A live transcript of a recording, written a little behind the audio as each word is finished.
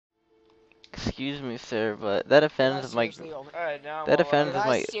Excuse me, sir, but that offends my. Alright, now I'm That all out. offends Did I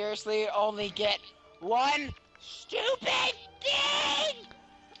my. seriously only get one stupid thing?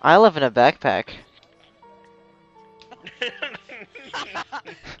 I live in a backpack.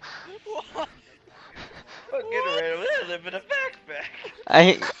 What? Fucking random. I live in a backpack.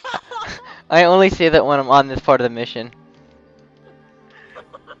 I I only say that when I'm on this part of the mission.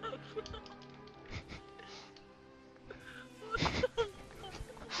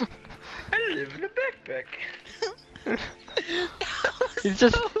 I live in a backpack. He's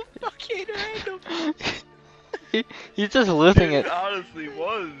just so fucking random. he's just losing It it. honestly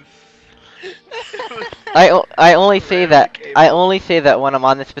was. I only say Random that cable. I only say that when I'm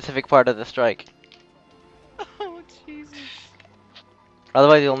on this specific part of the strike. Oh Jesus.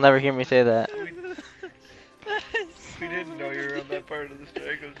 Otherwise, you'll never hear me say that. We didn't know you were on that part of the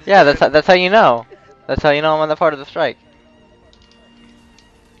strike. I'm just Yeah, saying. that's how you know. That's how you know I'm on the part of the strike.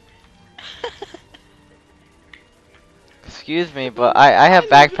 Excuse me, but I have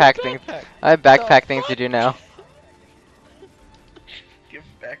backpack things. I have backpack things to do now. You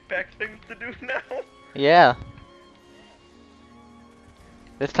have backpack things to do now? Yeah.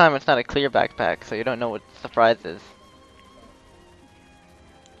 This time it's not a clear backpack, so you don't know what the surprise is.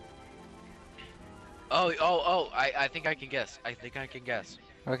 I think I can guess. I think I can guess.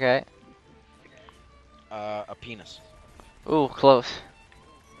 Okay. A penis. Ooh, close.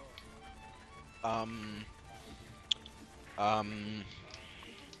 Um,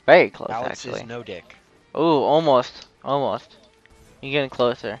 Very close, Alex's actually. no dick. Ooh, almost. Almost. You're getting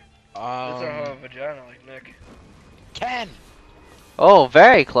closer. That's a vagina like Nick. Ken! Oh,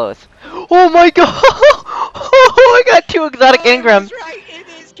 very close. Oh my god! Oh, I got two exotic engrams. That's right, it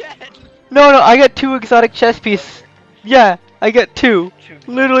is Ken. No, I got two exotic chess pieces. Yeah, I got two. Two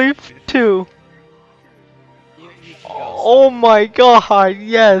Literally pieces. two. You can Oh go my god,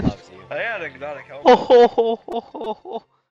 yes. loves you. I had exotic helmet. Oh, ho, ho, ho, ho, ho.